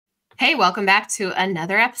Hey, welcome back to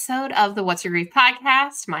another episode of the What's Your Grief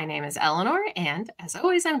podcast. My name is Eleanor, and as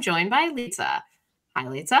always, I'm joined by Lisa. Hi,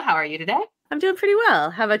 Lisa. How are you today? I'm doing pretty well.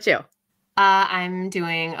 How about you? I'm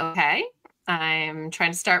doing okay. I'm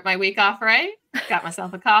trying to start my week off right. Got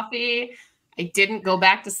myself a coffee. I didn't go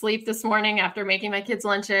back to sleep this morning after making my kids'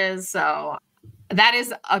 lunches, so that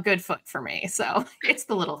is a good foot for me. So it's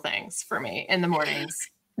the little things for me in the mornings.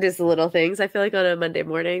 Just the little things. I feel like on a Monday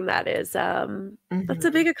morning, that's a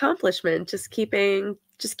big accomplishment. Just keeping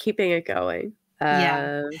it going.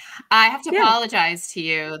 Yeah. I have to apologize to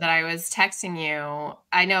you that I was texting you.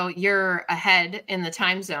 I know you're ahead in the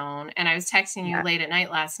time zone, and I was texting you late at night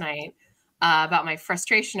last night about my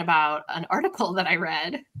frustration about an article that I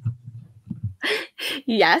read.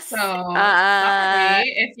 Yes. So sorry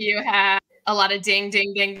if you had a lot of ding,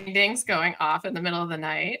 ding, ding, dings going off in the middle of the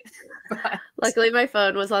night. But luckily, my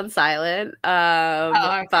phone was on silent.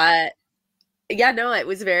 Okay. But yeah, no, it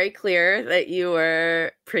was very clear that you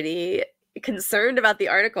were pretty concerned about the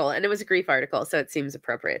article, and it was a grief article, so it seems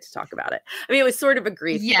appropriate to talk about it. I mean, it was sort of a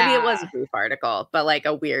grief. Yeah. I mean, it was a grief article, but like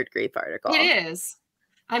a weird grief article. It is.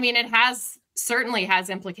 I mean, it certainly has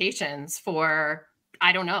implications for,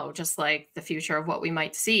 I don't know, just like the future of what we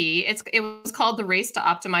might see. It was called The Race to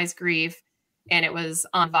Optimize Grief, and it was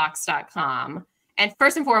on Vox.com. And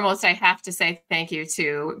first and foremost, I have to say thank you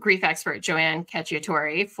to grief expert Joanne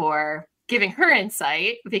Cacciatore for giving her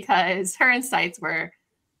insight, because her insights were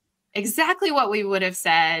exactly what we would have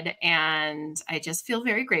said. And I just feel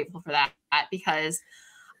very grateful for that, because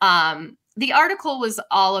the article was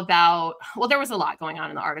all about, well, there was a lot going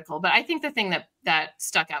on in the article, but I think the thing that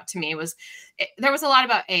stuck out to me was there was a lot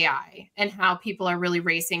about AI and how people are really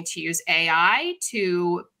racing to use AI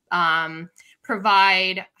to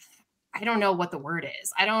provide, I don't know what the word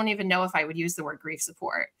is. I don't even know if I would use the word grief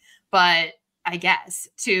support, but I guess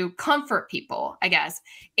to comfort people, I guess,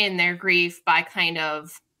 in their grief by kind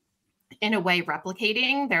of, in a way,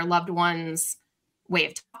 replicating their loved one's way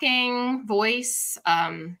of talking, voice,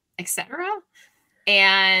 etc.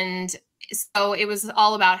 And so it was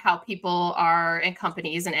all about how people are, and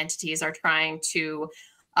companies and entities are trying to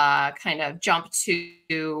kind of jump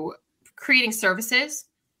to creating services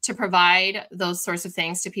to provide those sorts of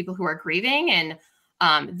things to people who are grieving. And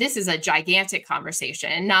this is a gigantic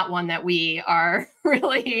conversation, not one that we are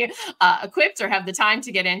really equipped or have the time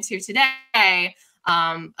to get into today.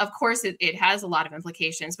 Of course, it has a lot of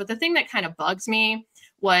implications, but the thing that kind of bugs me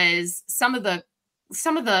was some of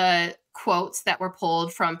the quotes that were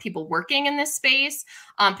pulled from people working in this space,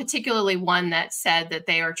 particularly one that said that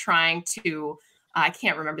they are trying to, I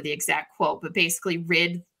can't remember the exact quote, but basically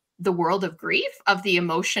rid the world of grief, of the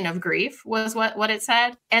emotion of grief, was what it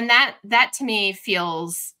said. And that to me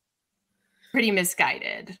feels pretty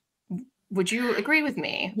misguided. Would you agree with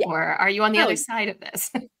me? Yeah. Or are you on the other side of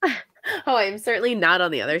this? Oh, I'm certainly not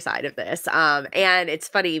on the other side of this. And it's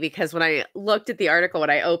funny because when I looked at the article,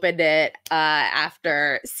 when I opened it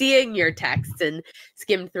after seeing your text and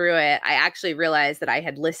skimmed through it, I actually realized that I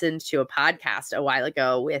had listened to a podcast a while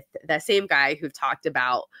ago with the same guy who talked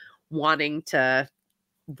about wanting to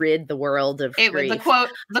rid the world of grief.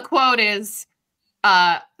 The quote is,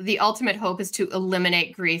 the ultimate hope is to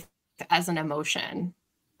eliminate grief as an emotion.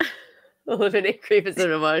 Eliminate grief as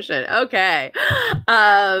an emotion. Okay.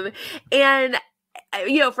 And,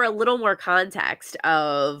 for a little more context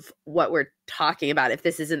of what we're talking about, if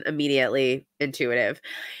this isn't immediately intuitive,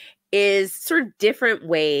 is sort of different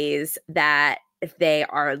ways that they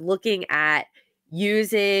are looking at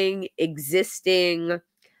using existing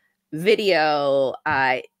video,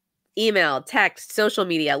 email, text, social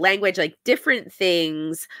media, language, like different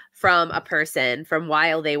things from a person from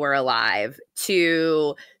while they were alive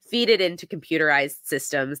to feed it into computerized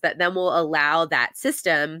systems that then will allow that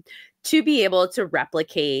system to be able to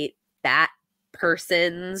replicate that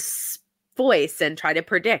person's voice and try to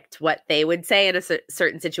predict what they would say in a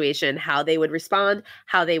certain situation, how they would respond,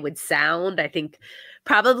 how they would sound. I think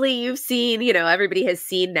probably you've seen, everybody has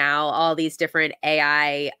seen now all these different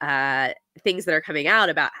AI things that are coming out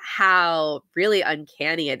about how really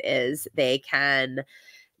uncanny it is. They can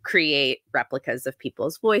create replicas of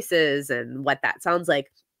people's voices and what that sounds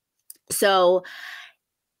like. So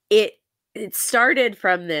it started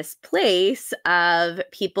from this place of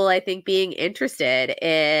people, I think, being interested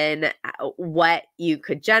in what you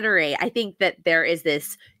could generate. I think that there is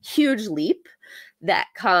this huge leap that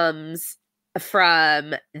comes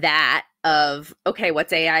from that of, okay,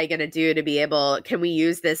 what's AI going to do to be able, can we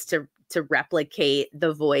use this to replicate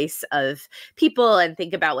the voice of people and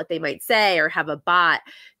think about what they might say, or have a bot,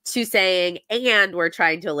 to saying, and we're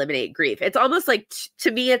trying to eliminate grief. It's almost like,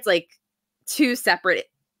 to me, it's like two separate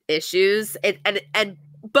issues. And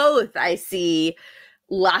both I see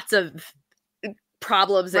lots of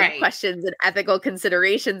problems and Right. questions and ethical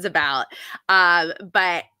considerations about.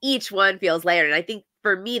 But each one feels layered. And I think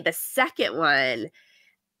for me, the second one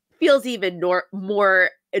feels even more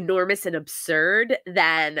enormous and absurd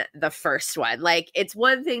than the first one. Like, it's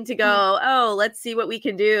one thing to go, oh, let's see what we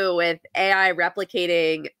can do with AI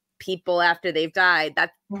replicating people after they've died.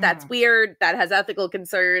 That's weird. That has ethical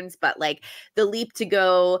concerns. But like the leap to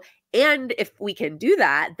go, and if we can do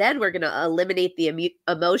that, then we're going to eliminate the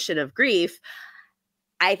emotion of grief.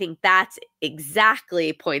 I think that's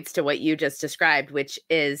exactly points to what you just described, which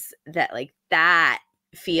is that like that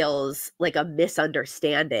feels like a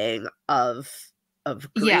misunderstanding of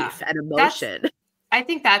grief and emotion. I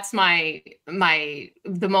think that's the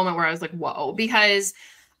moment where I was like, whoa, because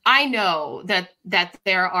I know that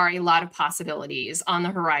there are a lot of possibilities on the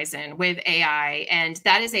horizon with AI, and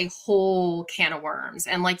that is a whole can of worms.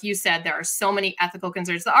 And like you said, there are so many ethical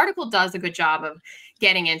concerns. The article does a good job of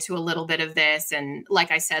getting into a little bit of this. And like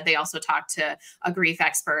I said, they also talked to a grief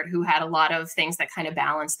expert who had a lot of things that kind of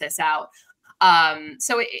balance this out.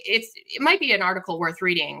 So it might be an article worth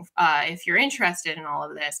reading if you're interested in all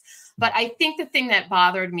of this. But I think the thing that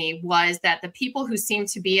bothered me was that the people who seem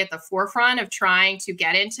to be at the forefront of trying to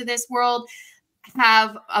get into this world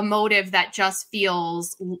have a motive that just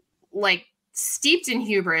feels like steeped in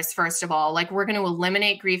hubris, first of all. Like, we're going to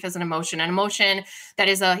eliminate grief as an emotion that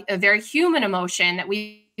is a very human emotion that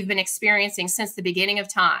we've been experiencing since the beginning of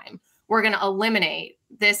time. We're going to eliminate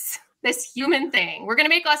this human thing. We're going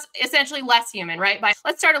to make us essentially less human, right?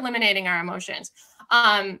 Let's start eliminating our emotions.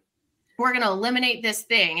 We're going to eliminate this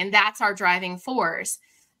thing, and that's our driving force.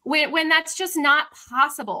 When that's just not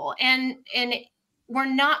possible, and we're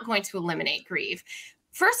not going to eliminate grief.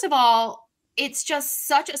 First of all, it's just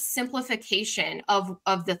such a simplification of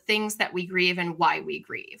the things that we grieve and why we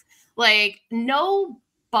grieve. Like, no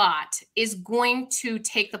bot is going to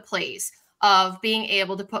take the place of being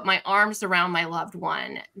able to put my arms around my loved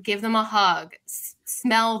one, give them a hug,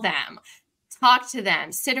 smell them, talk to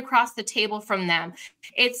them, sit across the table from them.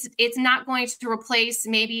 It's not going to replace,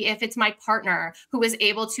 maybe if it's my partner who is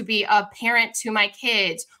able to be a parent to my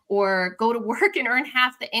kids or go to work and earn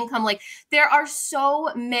half the income. Like, there are so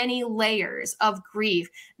many layers of grief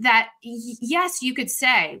that, yes, you could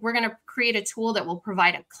say we're going to create a tool that will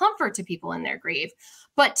provide a comfort to people in their grief.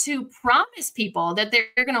 But to promise people that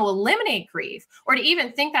they're going to eliminate grief, or to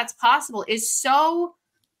even think that's possible, is so,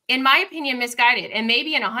 in my opinion, misguided. And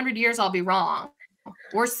maybe in 100 years, I'll be wrong,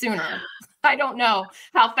 or sooner. I don't know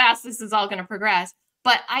how fast this is all going to progress,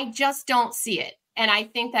 but I just don't see it. And I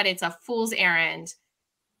think that it's a fool's errand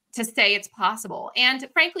to say it's possible. And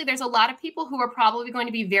frankly, there's a lot of people who are probably going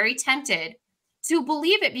to be very tempted to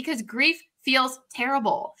believe it because grief feels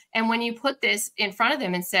terrible. And when you put this in front of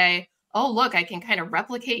them and say, oh, look, I can kind of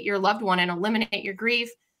replicate your loved one and eliminate your grief,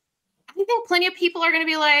 I think plenty of people are going to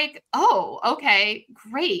be like, oh, okay,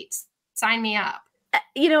 great, sign me up.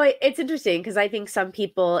 You know, it's interesting because I think some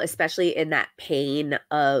people, especially in that pain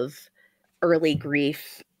of early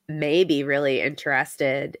grief, may be really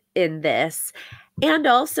interested in this. And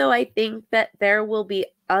also, I think that there will be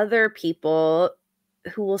other people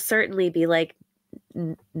who will certainly be like,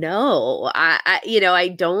 no,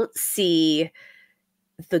 I don't see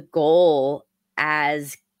the goal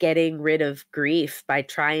as getting rid of grief by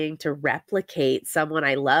trying to replicate someone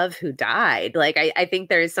I love who died. Like, I think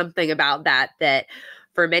there is something about that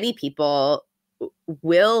for many people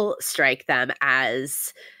will strike them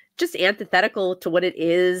as just antithetical to what it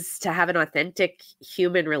is to have an authentic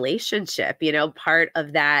human relationship. You know, part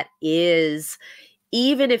of that is,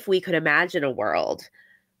 even if we could imagine a world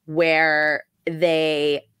where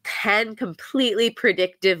they can completely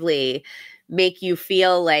predictively make you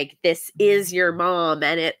feel like this is your mom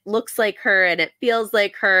and it looks like her and it feels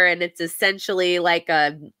like her and it's essentially like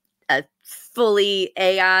a fully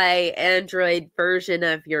AI Android version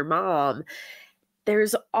of your mom,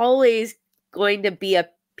 there's always going to be a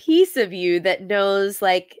piece of you that knows,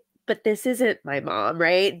 like, but this isn't my mom,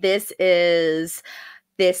 right? This is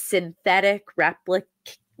this synthetic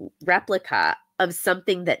replica of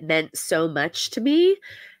something that meant so much to me,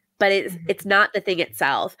 but it's not the thing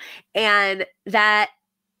itself. And that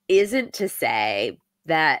isn't to say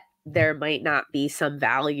that there might not be some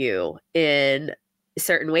value in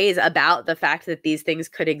certain ways about the fact that these things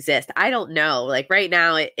could exist. I don't know. Like, right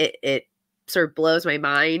now, it sort of blows my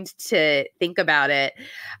mind to think about it.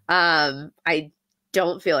 I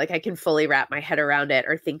don't feel like I can fully wrap my head around it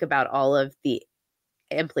or think about all of the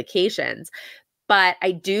implications. But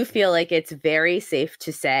I do feel like it's very safe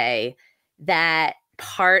to say that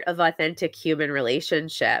part of authentic human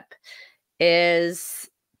relationship is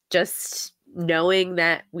just knowing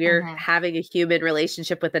that we're Mhm. having a human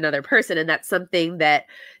relationship with another person, and that's something that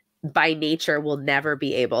by nature will never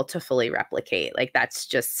be able to fully replicate. Like that's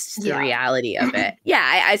just the Yeah. reality of it.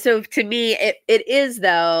 Yeah. So to me, it is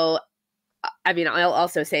though. I mean, I'll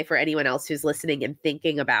also say for anyone else who's listening and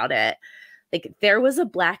thinking about it, like there was a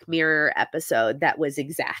Black Mirror episode that was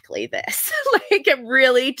exactly this. Like it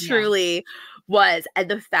really, Yeah. truly was.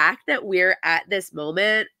 And the fact that we're at this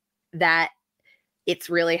moment that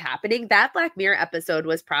it's really happening. That Black Mirror episode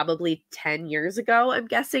was probably 10 years ago, I'm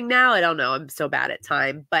guessing now. I don't know. I'm so bad at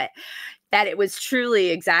time, but that it was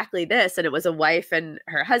truly exactly this. And it was a wife and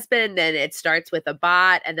her husband, and it starts with a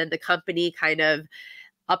bot, and then the company kind of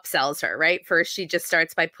upsells her, right? First, she just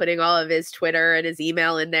starts by putting all of his Twitter and his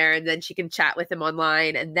email in there, and then she can chat with him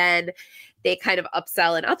online. And then they kind of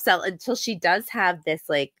upsell and upsell until she does have this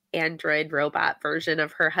like android robot version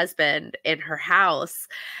of her husband in her house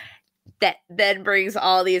that then brings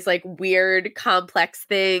all these like weird complex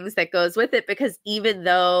things that goes with it, because even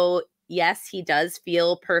though yes, he does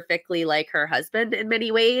feel perfectly like her husband in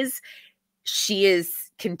many ways, she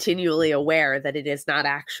is continually aware that it is not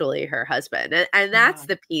actually her husband. And that's Yeah.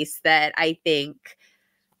 the piece that I think,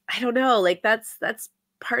 I don't know, like that's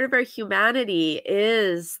part of our humanity,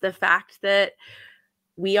 is the fact that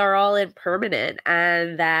we are all impermanent,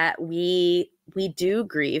 and that we do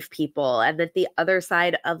grieve people, and that the other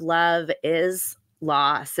side of love is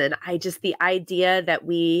loss. And I just, the idea that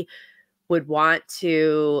we would want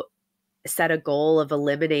to set a goal of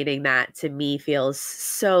eliminating that, to me feels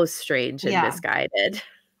so strange and Yeah. misguided.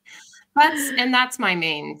 That's my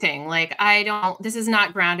main thing. Like, this is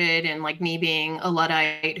not grounded in like me being a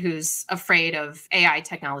Luddite who's afraid of AI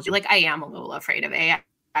technology. Like, I am a little afraid of AI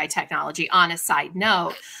technology on a side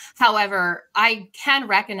note. However, I can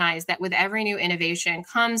recognize that with every new innovation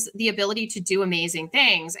comes the ability to do amazing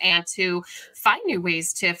things and to find new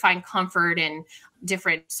ways to find comfort in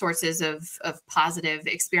different sources of positive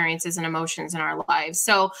experiences and emotions in our lives.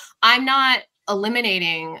 So I'm not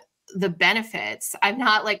eliminating the benefits. I'm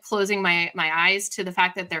not like closing my eyes to the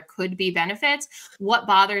fact that there could be benefits. What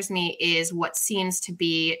bothers me is what seems to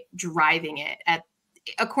be driving it at,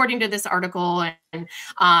 according to this article. And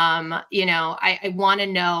I want to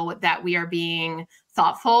know that we are being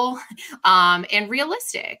thoughtful and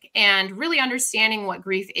realistic and really understanding what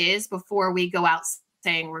grief is before we go out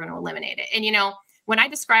saying we're going to eliminate it. And when I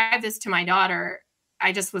described this to my daughter,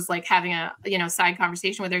 I just was like having a, side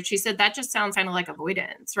conversation with her. She said, that just sounds kind of like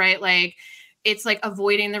avoidance, right? Like it's like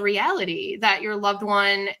avoiding the reality that your loved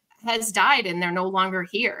one has died and they're no longer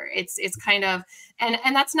here. It's kind of,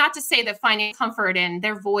 and that's not to say that finding comfort in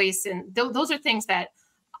their voice and those are things that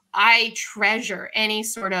I treasure. Any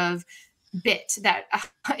sort of bit that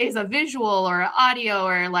is a visual or audio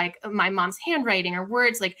or like my mom's handwriting or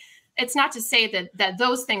words, like it's not to say that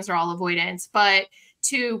those things are all avoidance, but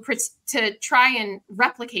to try and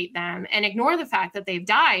replicate them and ignore the fact that they've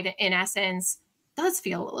died, in essence, does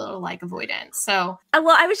feel a little like avoidance. So,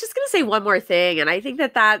 well, I was just going to say one more thing. And I think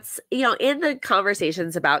that that's, in the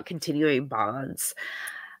conversations about continuing bonds,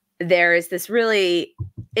 there is this really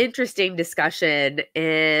interesting discussion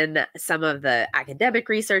in some of the academic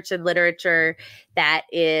research and literature that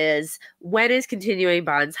is, when is continuing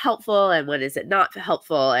bonds helpful and when is it not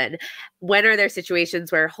helpful? And when are there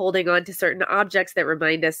situations where holding on to certain objects that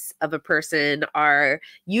remind us of a person are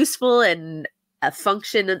useful and a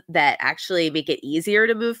function that actually make it easier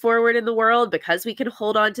to move forward in the world because we can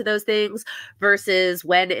hold on to those things, versus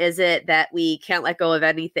when is it that we can't let go of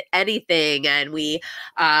anything and we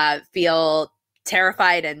feel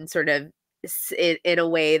terrified and sort of in a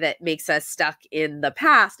way that makes us stuck in the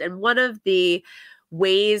past. And one of the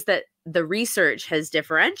ways that the research has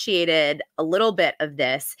differentiated a little bit of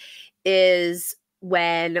this is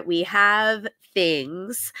when we have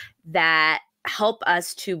things that help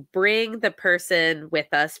us to bring the person with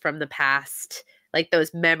us from the past, like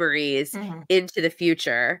those memories, into the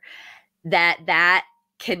future, that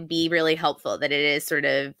can be really helpful, that it is sort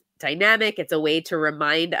of dynamic. It's a way to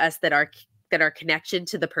remind us that our connection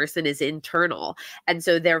to the person is internal. And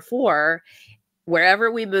so therefore,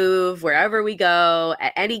 wherever we move, wherever we go,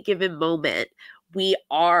 at any given moment, we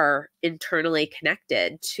are internally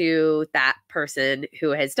connected to that person who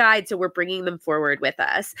has died. So we're bringing them forward with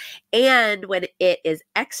us. And when it is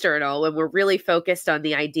external, when we're really focused on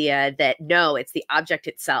the idea that, no, it's the object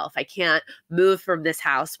itself. I can't move from this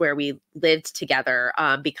house where we lived together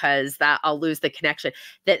because that I'll lose the connection.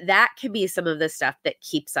 That can be some of the stuff that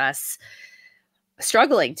keeps us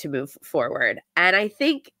struggling to move forward. And I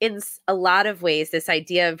think in a lot of ways, this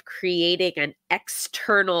idea of creating an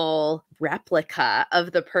external replica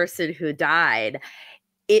of the person who died,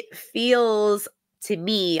 it feels to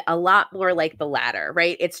me a lot more like the latter,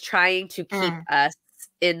 right? It's trying to keep us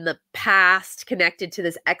in the past, connected to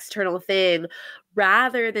this external thing,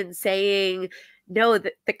 rather than saying, no,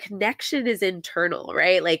 the connection is internal,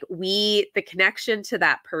 right? Like the connection to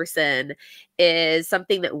that person is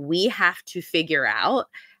something that we have to figure out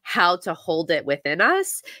how to hold it within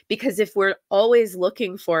us. Because if we're always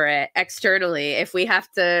looking for it externally, if we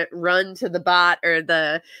have to run to the bot or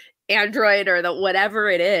the Android or the whatever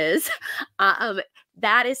it is,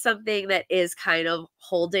 that is something that is kind of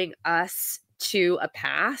holding us to a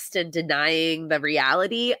past and denying the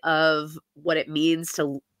reality of what it means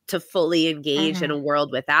to fully engage in a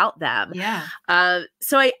world without them. Yeah.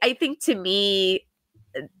 So I think to me,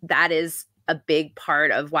 that is a big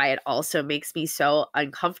part of why it also makes me so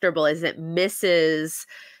uncomfortable, is it misses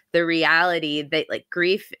the reality that like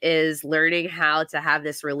grief is learning how to have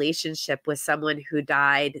this relationship with someone who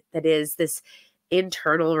died, that is this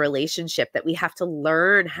internal relationship that we have to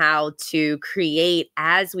learn how to create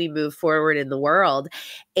as we move forward in the world.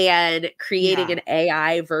 And creating an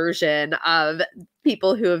AI version of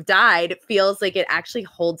people who have died feels like it actually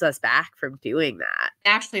holds us back from doing that.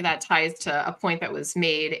 Actually, that ties to a point that was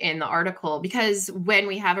made in the article, because when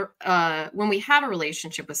we have a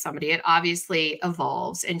relationship with somebody, it obviously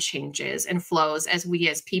evolves and changes and flows as we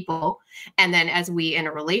as people, and then as we in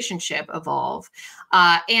a relationship evolve.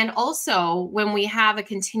 And also, when we have a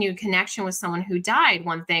continued connection with someone who died,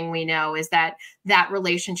 one thing we know is that that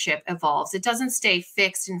relationship evolves. It doesn't stay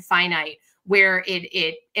fixed and finite where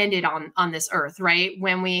it ended on this earth, right?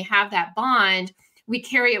 When we have that bond, we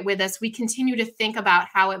carry it with us. We continue to think about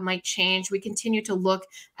how it might change. We continue to look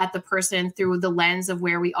at the person through the lens of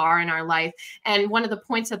where we are in our life. And one of the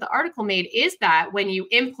points that the article made is that when you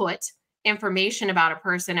input information about a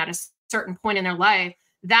person at a certain point in their life,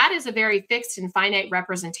 that is a very fixed and finite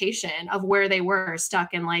representation of where they were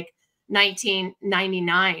stuck in like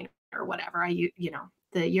 1999 or whatever.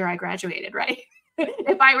 The year I graduated, right?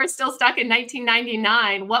 If I were still stuck in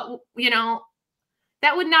 1999,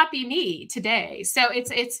 that would not be me today. So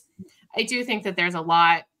I do think that there's a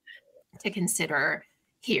lot to consider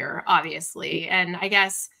here, obviously. And I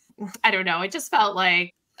guess, I don't know, it just felt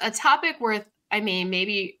like a topic worth,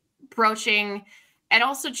 maybe broaching and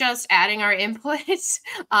also just adding our input,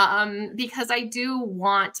 because I do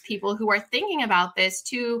want people who are thinking about this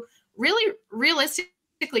to really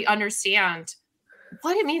realistically understand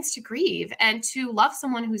what it means to grieve and to love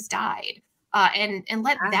someone who's died, and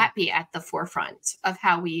let that be at the forefront of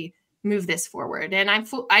how we move this forward. And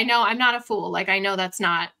I know I'm not a fool. Like, I know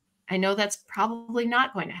that's probably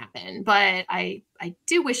not going to happen, but I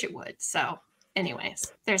do wish it would. So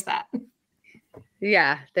anyways, there's that.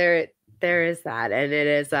 Yeah, there is that. And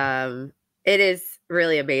it is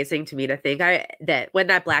really amazing to me to think that when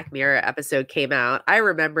that Black Mirror episode came out, I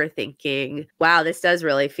remember thinking, wow, this does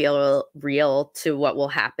really feel real to what will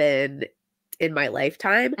happen in my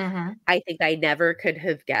lifetime. I think I never could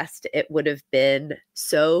have guessed it would have been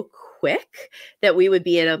so quick that we would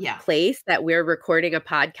be in a place that we're recording a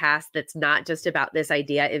podcast that's not just about this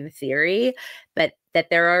idea in theory, but that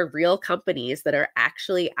there are real companies that are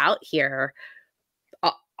actually out here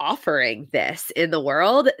offering this in the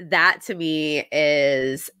world. That to me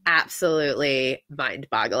is absolutely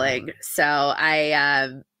mind-boggling. So I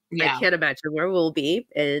can't imagine where we'll be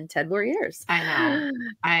in 10 more years.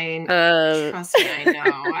 I know. Trust me, I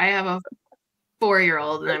know. I have a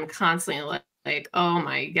 4-year-old and I'm constantly like, oh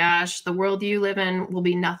my gosh, the world you live in will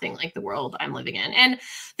be nothing like the world I'm living in. And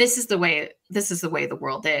this is the way the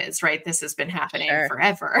world is, right? This has been happening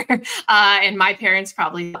forever. And my parents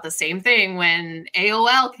probably thought the same thing when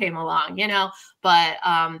AOL came along, but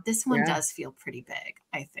this one does feel pretty big,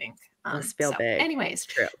 I think. Must feel big. Anyways,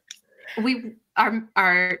 true.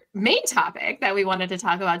 Our main topic that we wanted to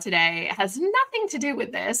talk about today has nothing to do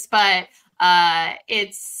with this, but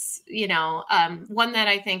it's one that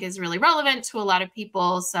I think is really relevant to a lot of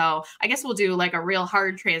people. So I guess we'll do like a real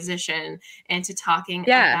hard transition into talking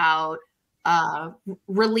about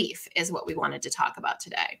relief is what we wanted to talk about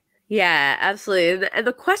today. Yeah, absolutely. And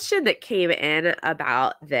the question that came in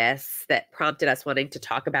about this that prompted us wanting to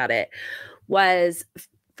talk about it was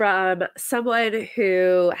from someone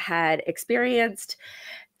who had experienced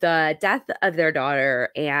the death of their daughter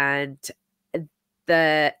and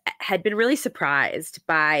had been really surprised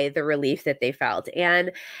by the relief that they felt. And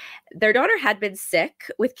their daughter had been sick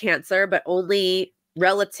with cancer, but only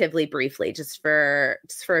relatively briefly, just for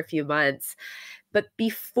a few months. But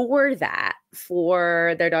before that,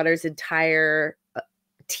 for their daughter's entire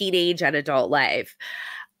teenage and adult life,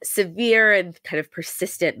 severe and kind of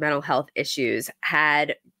persistent mental health issues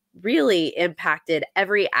had really impacted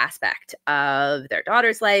every aspect of their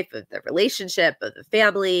daughter's life, of the relationship, of the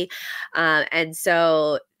family. And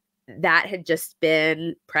so that had just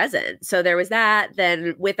been present. So there was that,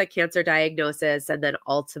 then with a cancer diagnosis, and then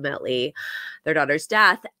ultimately their daughter's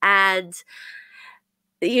death. And,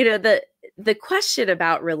 the question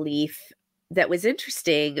about relief that was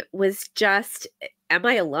interesting was just, am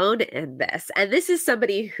I alone in this? And this is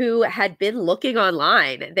somebody who had been looking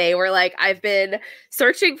online. They were like, I've been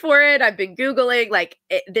searching for it. I've been Googling. Like,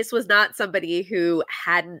 this was not somebody who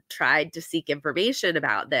hadn't tried to seek information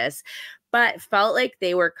about this, but felt like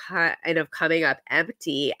they were kind of coming up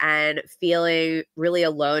empty and feeling really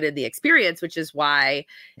alone in the experience, which is why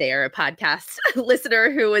they are a podcast listener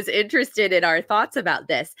who was interested in our thoughts about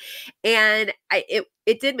this. And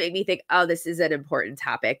it did make me think, oh, this is an important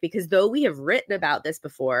topic, because though we have written about this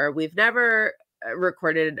before, we've never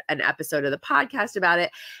recorded an episode of the podcast about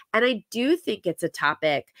it. And I do think it's a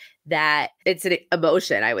topic that it's an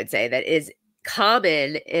emotion, I would say, that is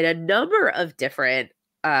common in a number of different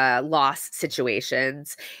loss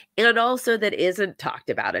situations, and also that isn't talked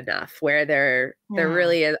about enough, where there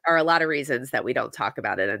really are a lot of reasons that we don't talk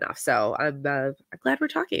about it enough. So I'm glad we're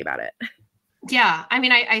talking about it. Yeah. I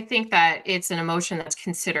mean, I think that it's an emotion that's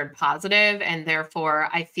considered positive, and therefore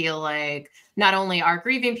I feel like not only are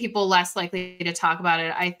grieving people less likely to talk about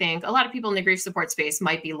it, I think a lot of people in the grief support space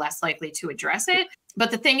might be less likely to address it.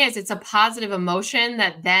 But the thing is, it's a positive emotion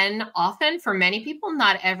that then often, for many people,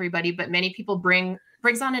 not everybody, but many people brings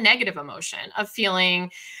on a negative emotion of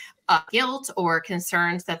feeling guilt or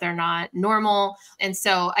concerns that they're not normal. And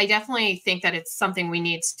so I definitely think that it's something we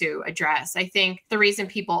need to address. I think the reason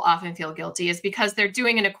people often feel guilty is because they're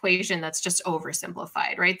doing an equation that's just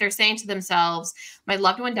oversimplified, right? They're saying to themselves, my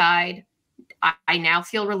loved one died. I now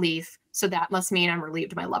feel relief. So that must mean I'm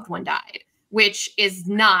relieved my loved one died, which is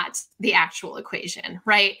not the actual equation,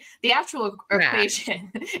 right? The actual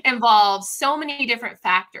equation involves so many different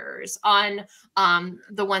factors on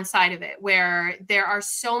the one side of it, where there are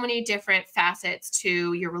so many different facets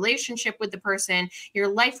to your relationship with the person, your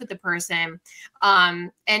life with the person.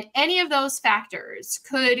 And any of those factors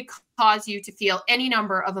could cause you to feel any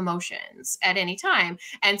number of emotions at any time.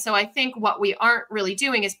 And so I think what we aren't really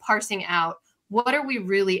doing is parsing out, what are we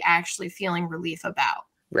really actually feeling relief about?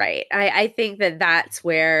 Right. I think that that's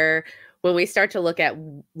where, when we start to look at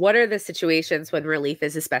what are the situations when relief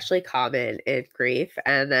is especially common in grief,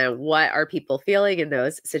 and then what are people feeling in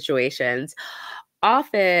those situations,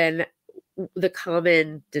 often the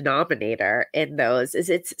common denominator in those is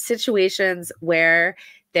it's situations where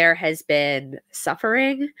there has been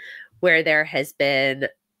suffering, where there has been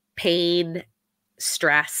pain,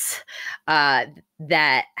 stress,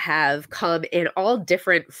 that have come in all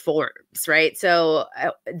different forms, right? So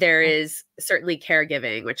there is certainly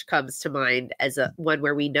caregiving, which comes to mind as one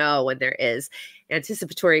where we know when there is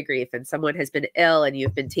anticipatory grief and someone has been ill and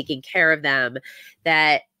you've been taking care of them,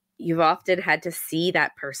 that you've often had to see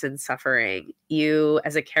that person suffering. You,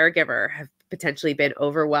 as a caregiver, have potentially been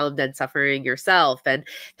overwhelmed and suffering yourself, and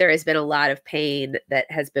there has been a lot of pain that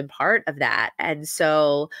has been part of that. And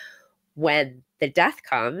so when the death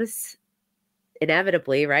comes,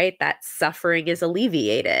 inevitably, right, that suffering is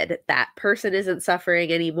alleviated. That person isn't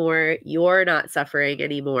suffering anymore. You're not suffering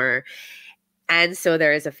anymore. And so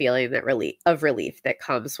there is a feeling that relief that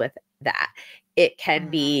comes with that. It can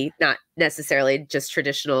be not necessarily just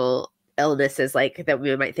traditional illnesses like that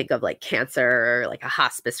we might think of, like cancer or like a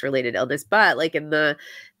hospice related illness, but like in the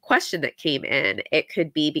question that came in, it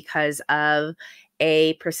could be because of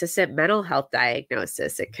a persistent mental health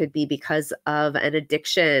diagnosis. It could be because of an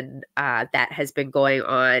addiction that has been going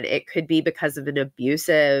on. It could be because of an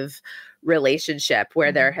abusive relationship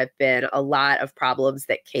where there have been a lot of problems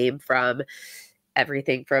that came from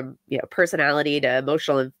everything from, personality to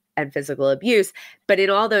emotional and physical abuse. But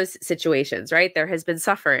in all those situations, right, there has been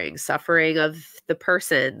suffering of the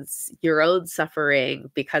person's, your own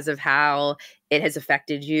suffering because of how it has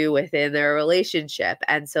affected you within their relationship.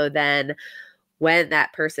 And so then when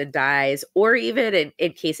that person dies, or even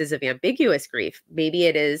in cases of ambiguous grief, maybe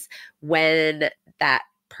it is when that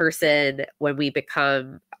person, when we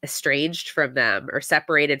become estranged from them or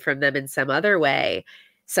separated from them in some other way,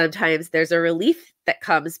 sometimes there's a relief that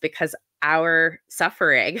comes because our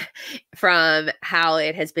suffering from how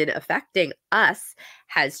it has been affecting us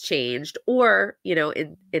has changed. Or,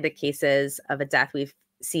 in the cases of a death, we've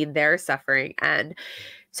seen their suffering. And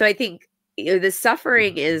so I think the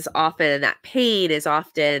suffering is often, and that pain is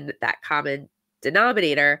often that common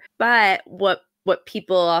denominator. But what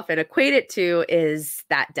people often equate it to is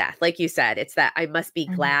that death. Like you said, it's that I must be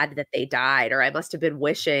glad that they died, or I must have been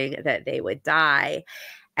wishing that they would die.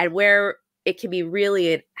 And where it can be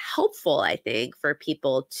really helpful, I think, for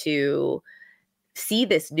people to see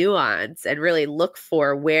this nuance and really look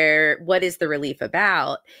for what is the relief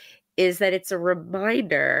about, is that it's a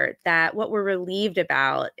reminder that what we're relieved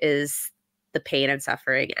about is the pain and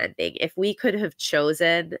suffering ending. If we could have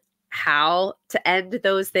chosen how to end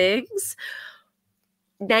those things,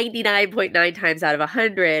 99.9 times out of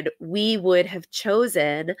 100, we would have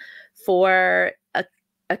chosen for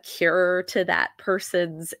a cure to that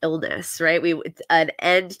person's illness, right? An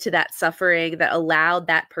end to that suffering that allowed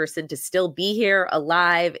that person to still be here,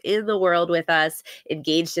 alive in the world with us,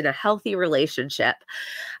 engaged in a healthy relationship.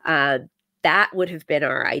 That would have been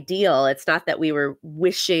our ideal. It's not that we were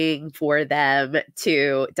wishing for them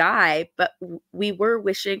to die, but we were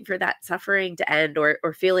wishing for that suffering to end, or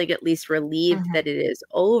feeling at least relieved that it is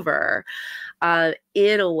over,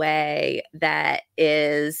 in a way that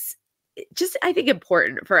is just, I think,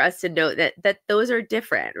 important for us to note that those are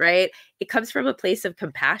different, right? It comes from a place of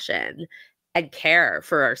compassion and care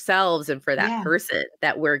for ourselves and for that person,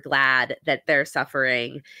 that we're glad that their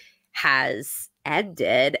suffering has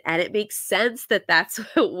ended. And it makes sense that that's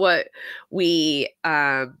what we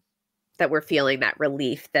that we're feeling, that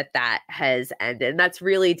relief that has ended. And that's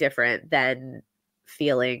really different than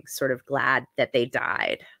feeling sort of glad that they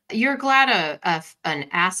died. You're glad an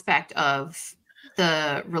aspect of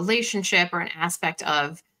the relationship or an aspect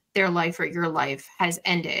of their life or your life has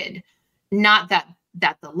ended, not that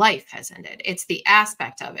the life has ended. It's the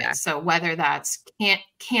aspect of it. Yeah. So whether that's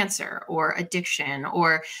cancer or addiction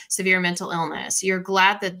or severe mental illness, you're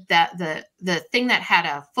glad that the thing that had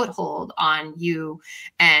a foothold on you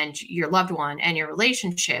and your loved one and your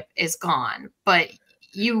relationship is gone, but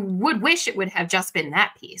you would wish it would have just been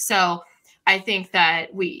that piece. So I think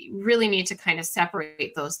that we really need to kind of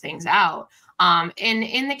separate those things out.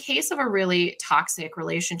 In the case of a really toxic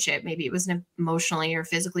relationship, maybe it was an emotionally or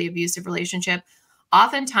physically abusive relationship,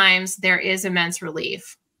 oftentimes there is immense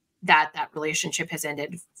relief that relationship has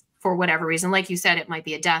ended for whatever reason. Like you said, it might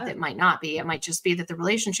be a death. It might not be. It might just be that the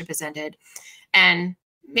relationship has ended. And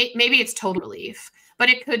maybe it's total relief, but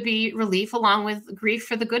it could be relief along with grief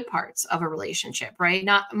for the good parts of a relationship, right?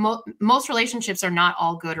 Not most relationships are not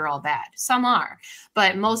all good or all bad. Some are,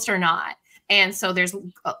 but most are not. And so there's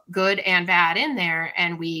good and bad in there,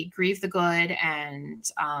 and we grieve the good and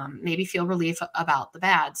maybe feel relief about the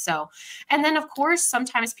bad. So, and then of course,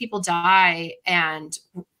 sometimes people die and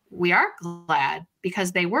we are glad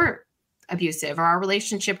because they were abusive or our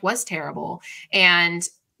relationship was terrible, and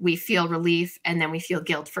we feel relief, and then we feel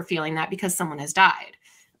guilt for feeling that because someone has died.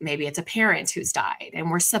 Maybe it's a parent who's died,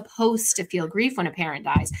 and we're supposed to feel grief when a parent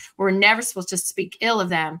dies. We're never supposed to speak ill of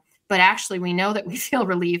them, but actually we know that we feel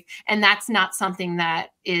relief, and that's not something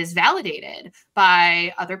that is validated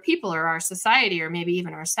by other people or our society or maybe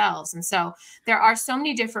even ourselves. And so there are so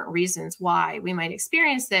many different reasons why we might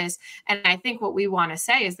experience this. And I think what we want to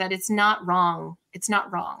say is that it's not wrong. It's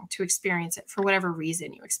not wrong to experience it for whatever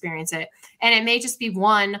reason you experience it. And it may just be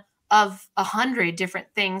one of 100 different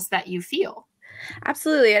things that you feel.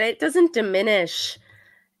 Absolutely. And it doesn't diminish,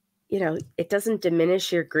 it doesn't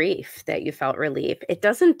diminish your grief that you felt relief. It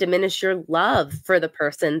doesn't diminish your love for the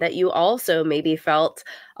person that you also maybe felt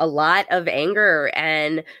a lot of anger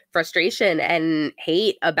and frustration and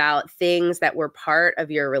hate about things that were part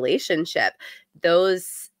of your relationship.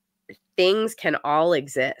 Those things can all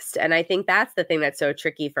exist. And I think that's the thing that's so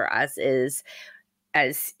tricky for us is,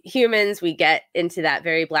 as humans, we get into that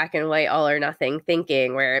very black and white, all or nothing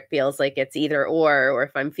thinking where it feels like it's either or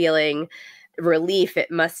if I'm feeling relief,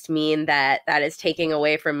 it must mean that is taking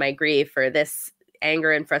away from my grief, or this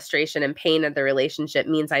anger and frustration and pain of the relationship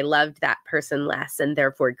means I loved that person less and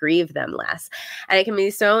therefore grieve them less. And it can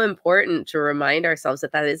be so important to remind ourselves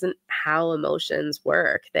that isn't how emotions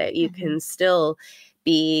work, that you can still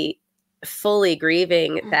be fully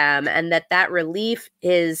grieving them, and that relief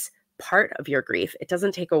is part of your grief. It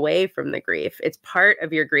doesn't take away from the grief. It's part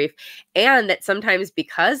of your grief. And that sometimes,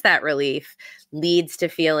 because that relief leads to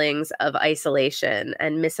feelings of isolation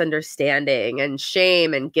and misunderstanding and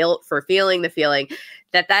shame and guilt for feeling the feeling,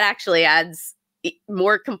 that actually adds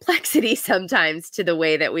more complexity sometimes to the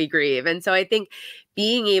way that we grieve. And so I think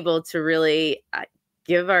being able to really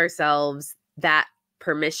give ourselves that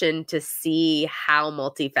permission to see how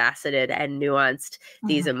multifaceted and nuanced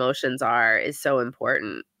these emotions are is so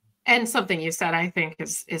important. And something you said, I think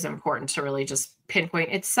is important to really just pinpoint.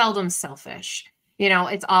 It's seldom selfish.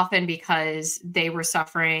 It's often because they were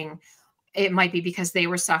suffering. It might be because they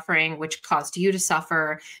were suffering, which caused you to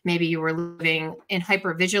suffer. Maybe you were living in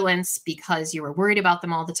hypervigilance because you were worried about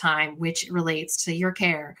them all the time, which relates to your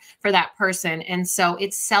care for that person. And so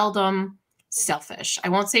it's seldom selfish. I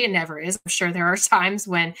won't say it never is. I'm sure there are times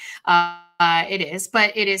when It is,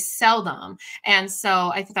 but it is seldom. And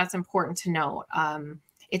so I think that's important to note.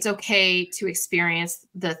 It's okay to experience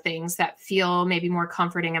the things that feel maybe more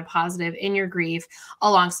comforting and positive in your grief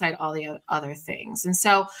alongside all the other things. And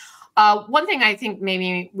so one thing I think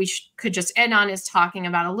maybe we could just end on is talking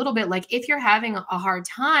about a little bit, like, if you're having a hard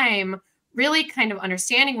time really kind of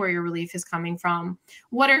understanding where your relief is coming from,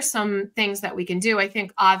 what are some things that we can do? I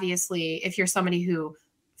think obviously if you're somebody who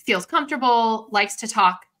feels comfortable, likes to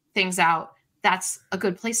talk things out, that's a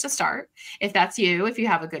good place to start. If that's you, if you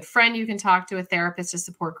have a good friend you can talk to, a therapist, a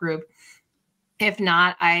support group. If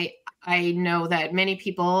not, I know that many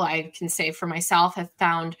people, I can say for myself, have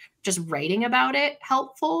found just writing about it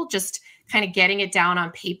helpful, just kind of getting it down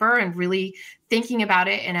on paper and really thinking about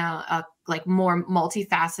it in a like more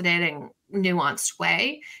multifaceted and nuanced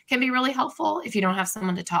way can be really helpful if you don't have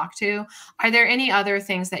someone to talk to. Are there any other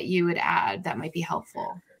things that you would add that might be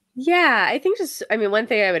helpful? Yeah, I think one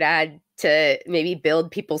thing I would add to maybe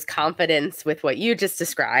build people's confidence with what you just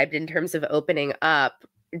described in terms of opening up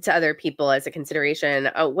to other people as a consideration.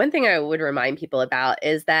 One thing I would remind people about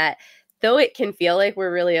is that though it can feel like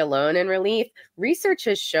we're really alone in relief, research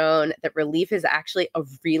has shown that relief is actually a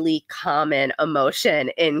really common emotion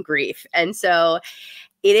in grief. And so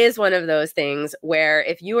it is one of those things where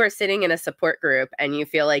if you are sitting in a support group and you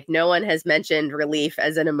feel like no one has mentioned relief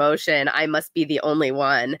as an emotion, I must be the only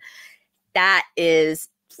one, that is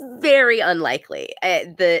very unlikely.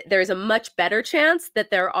 There's a much better chance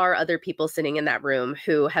that there are other people sitting in that room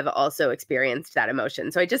who have also experienced that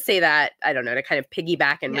emotion. So I just say that, I don't know, to kind of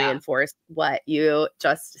piggyback and reinforce what you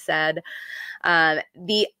just said.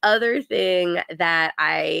 The other thing that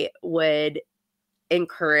I would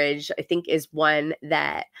encourage, I think, is one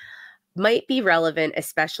that might be relevant,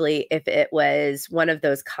 especially if it was one of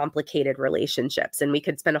those complicated relationships. And we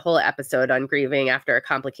could spend a whole episode on grieving after a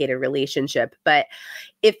complicated relationship. But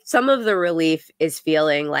if some of the relief is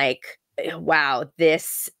feeling like, wow,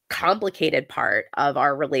 this complicated part of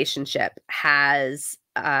our relationship has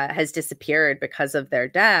disappeared because of their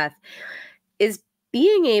death, is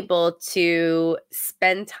being able to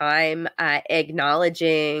spend time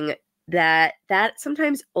acknowledging that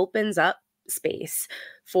sometimes opens up space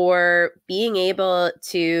for being able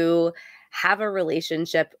to have a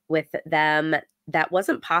relationship with them that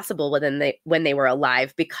wasn't possible when they were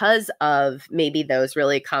alive because of maybe those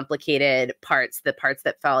really complicated parts, the parts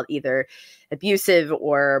that felt either abusive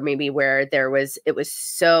or maybe where it was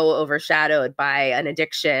so overshadowed by an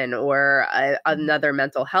addiction or another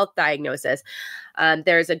mental health diagnosis.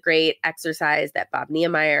 There's a great exercise that Bob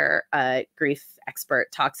Niemeyer, a grief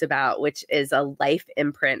expert, talks about, which is a life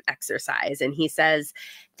imprint exercise. And he says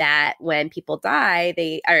that when people die,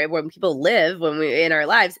 when people live, in our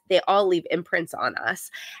lives, they all leave imprints on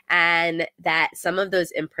us. And that some of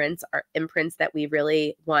those imprints are imprints that we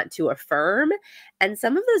really want to affirm. And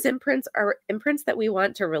some of those imprints are imprints that we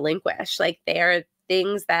want to relinquish. Like, they are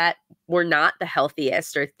things that were not the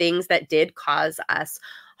healthiest or things that did cause us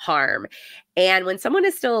harm. And when someone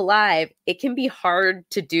is still alive, it can be hard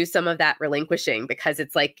to do some of that relinquishing because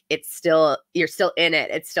it's like, you're still in it.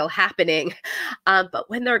 It's still happening. But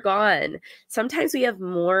when they're gone, sometimes we have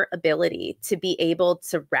more ability to be able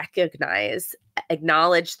to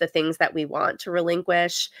acknowledge the things that we want to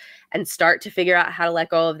relinquish and start to figure out how to let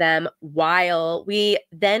go of them, while we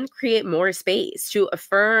then create more space to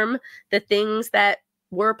affirm the things that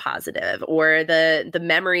were positive, or the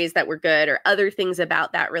memories that were good, or other things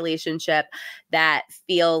about that relationship that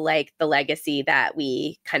feel like the legacy that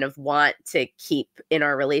we kind of want to keep in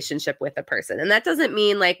our relationship with a person. And that doesn't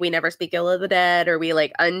mean like we never speak ill of the dead or we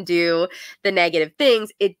like undo the negative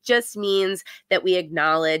things. It just means that we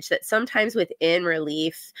acknowledge that sometimes within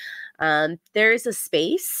relief, there is a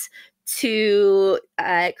space to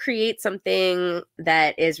create something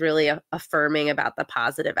that is really affirming about the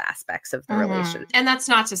positive aspects of the relationship. And that's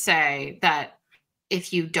not to say that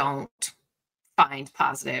if you don't find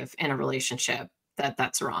positive in a relationship,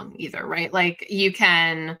 that's wrong either, right? Like, you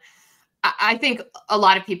can, I think a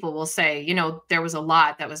lot of people will say, there was a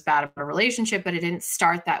lot that was bad about a relationship, but it didn't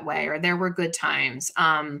start that way, or there were good times.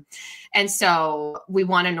 And so we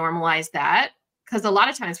want to normalize that, because a lot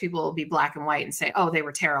of times people will be black and white and say, oh, they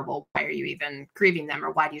were terrible. Why are you even grieving them?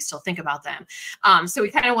 Or why do you still think about them? So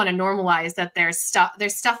we kind of want to normalize that there's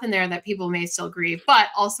stuff in there that people may still grieve. But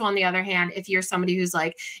also, on the other hand, if you're somebody who's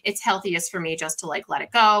like, it's healthiest for me just to like let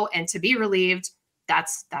it go and to be relieved,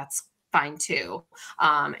 that's fine too.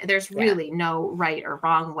 There's really no right or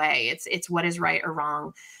wrong way. It's what is right or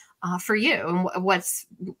wrong for you, and what's,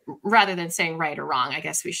 rather than saying right or wrong, I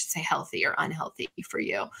guess we should say healthy or unhealthy for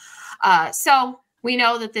you. So We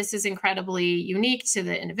know that this is incredibly unique to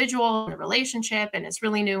the individual and the relationship, and it's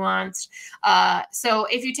really nuanced. So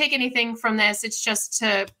if you take anything from this, it's just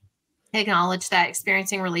to acknowledge that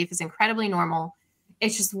experiencing relief is incredibly normal.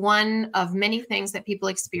 It's just one of many things that people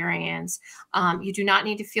experience. You do not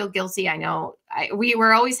need to feel guilty. I know we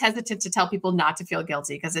were always hesitant to tell people not to feel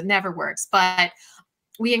guilty because it never works, but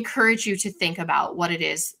we encourage you to think about what it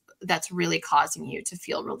is that's really causing you to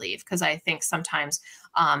feel relief, because I think sometimes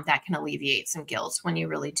that can alleviate some guilt when you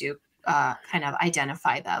really do kind of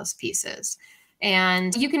identify those pieces.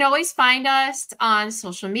 And you can always find us on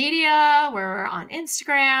social media. We're on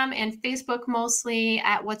Instagram and Facebook mostly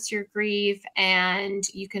at What's Your Grief. And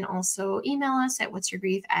you can also email us at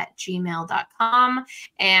what'syourgrief@gmail.com.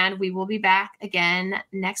 And we will be back again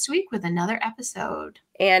next week with another episode.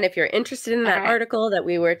 And if you're interested in that article that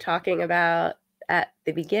we were talking about at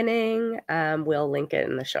the beginning, we'll link it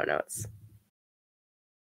in the show notes.